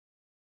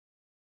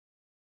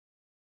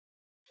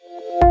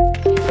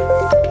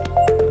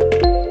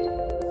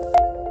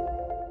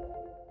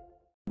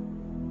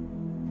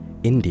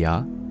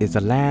India is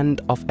a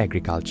land of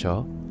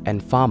agriculture,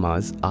 and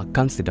farmers are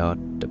considered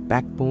the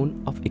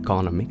backbone of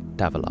economic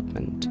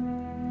development.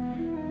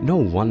 No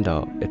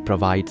wonder it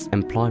provides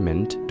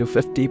employment to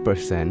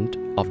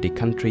 50% of the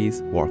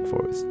country's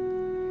workforce.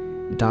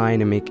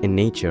 Dynamic in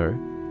nature,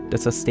 the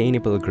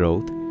sustainable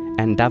growth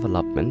and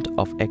development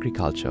of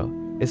agriculture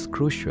is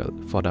crucial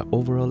for the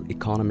overall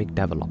economic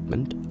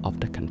development of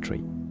the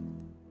country.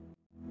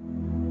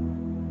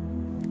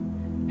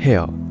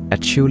 Here at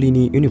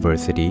Shoolini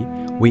University,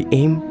 we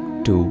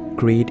aim to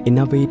create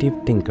innovative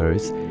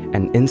thinkers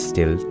and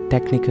instill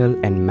technical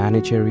and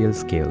managerial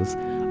skills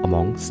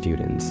among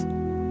students.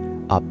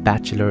 A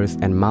bachelor's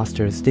and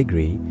master's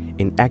degree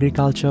in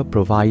agriculture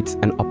provides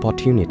an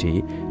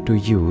opportunity to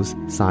use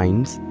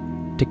science,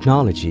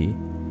 technology,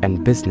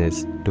 and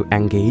business to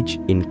engage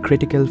in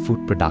critical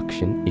food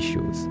production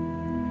issues.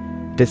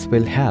 This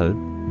will help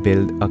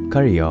build a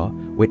career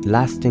with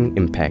lasting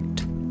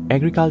impact.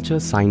 Agriculture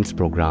science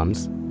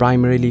programs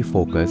primarily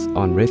focus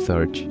on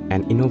research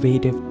and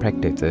innovative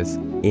practices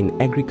in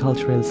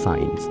agricultural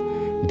science,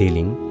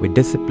 dealing with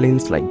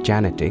disciplines like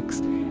genetics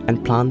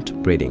and plant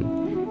breeding,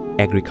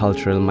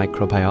 agricultural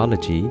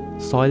microbiology,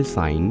 soil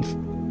science,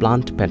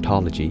 plant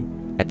pathology,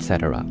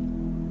 etc.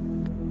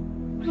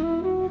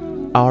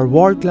 Our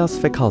world-class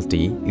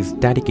faculty is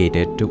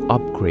dedicated to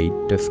upgrade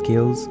the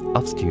skills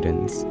of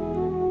students,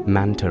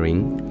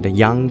 mentoring the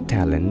young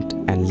talent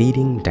and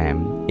leading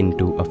them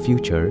into a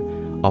future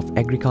of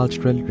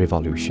agricultural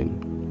revolution.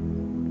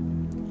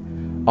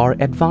 Our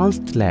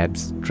advanced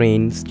labs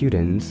train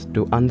students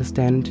to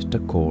understand the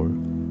core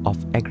of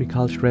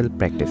agricultural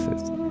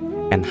practices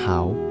and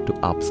how to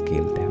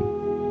upscale them.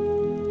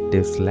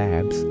 These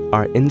labs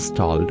are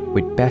installed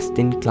with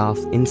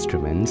best-in-class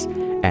instruments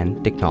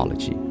and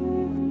technology.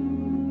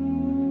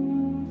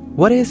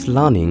 What is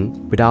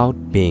learning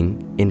without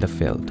being in the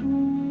field?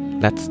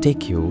 Let's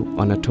take you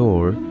on a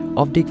tour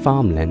of the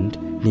farmland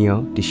near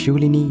the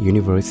Shoolini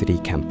University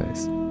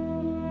campus.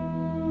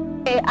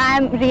 Hey, I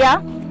am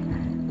Riya,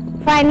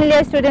 final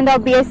year student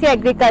of BSc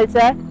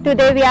Agriculture.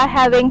 Today we are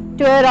having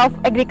tour of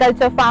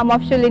agriculture farm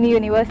of Shoolini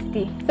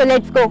University. So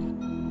let's go.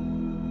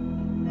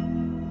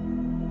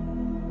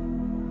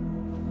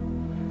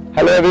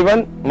 Hello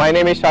everyone, my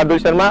name is Shardul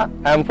Sharma.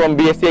 I am from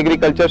BSc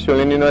Agriculture,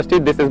 Shoolini University.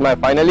 This is my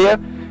final year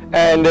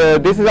and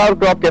this is our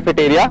crop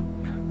cafeteria.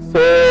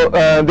 So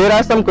there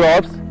are some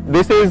crops.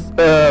 This is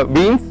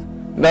beans,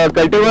 the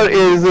cultivar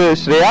is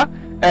Shreya,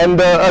 and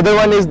the other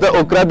one is the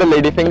okra, the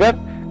ladyfinger,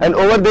 and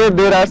over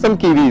there are some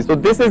kiwis. So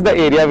this is the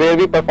area where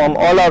we perform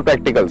all our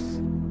practicals.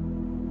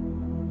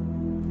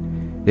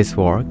 This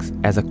works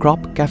as a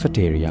crop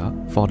cafeteria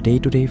for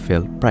day-to-day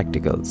field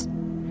practicals.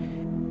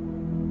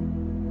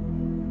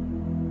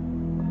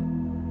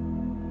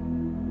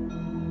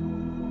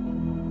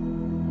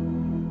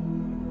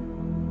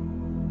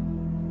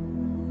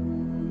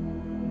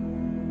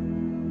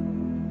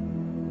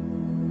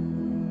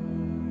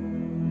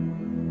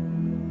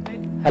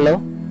 Hello,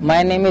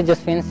 my name is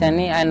Jasveen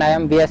Saini and I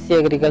am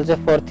BSc Agriculture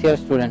 4th year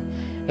student.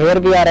 Here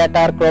we are at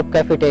our crop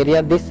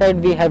cafeteria. This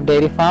side we have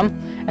dairy farm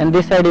and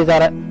this side is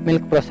our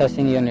milk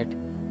processing unit.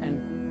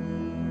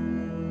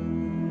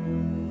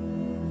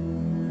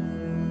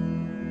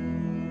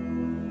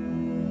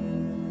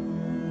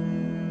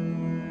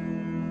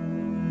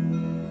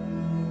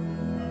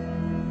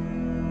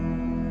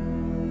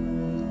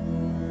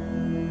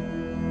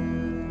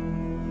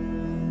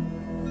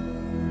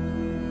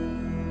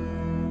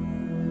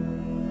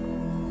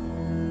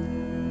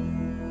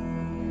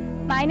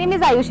 My name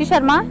is Ayushi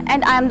Sharma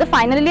and I am the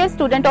final year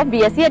student of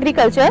BSc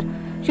Agriculture,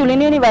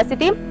 Shoolini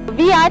University.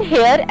 We are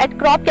here at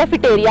crop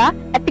cafeteria,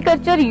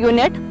 apiculture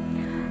unit,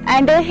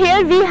 and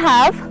here we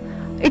have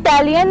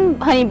Italian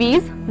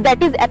honeybees,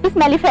 that is Apis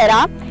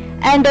mellifera,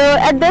 and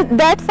at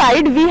that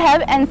side we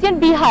have ancient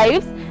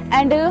beehives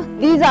and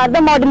these are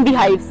the modern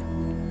beehives.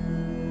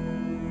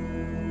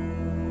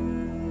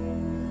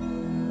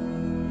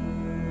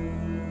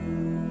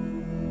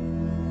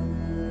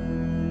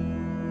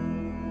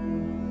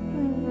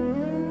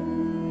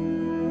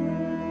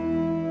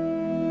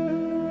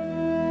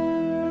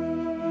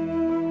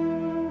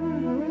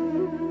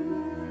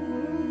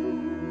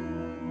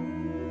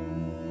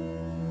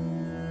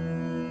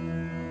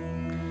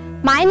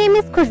 My name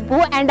is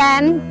Khushbu and I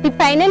am the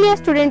final year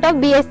student of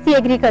BSc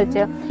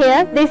Agriculture.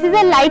 Here, this is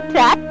a light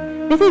trap.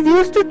 This is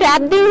used to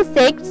trap the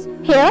insects.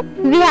 Here,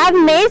 we have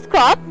maize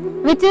crop,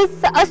 which is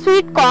a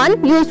sweet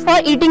corn used for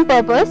eating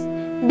purpose.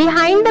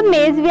 Behind the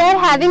maize, we are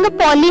having a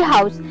poly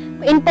house.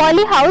 In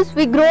poly house,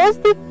 we grow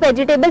the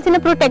vegetables in a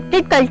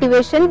protected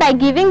cultivation by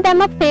giving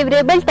them a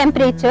favorable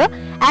temperature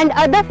and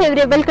other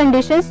favorable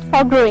conditions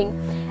for growing.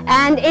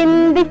 And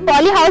in the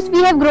poly house,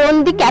 we have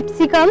grown the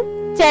capsicum,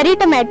 cherry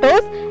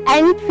tomatoes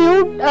and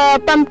few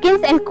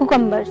pumpkins and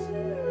cucumbers.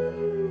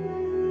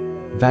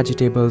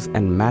 Vegetables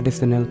and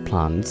medicinal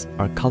plants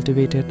are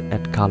cultivated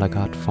at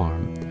Kalaghat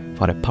farm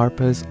for a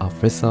purpose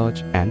of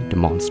research and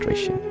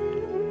demonstration.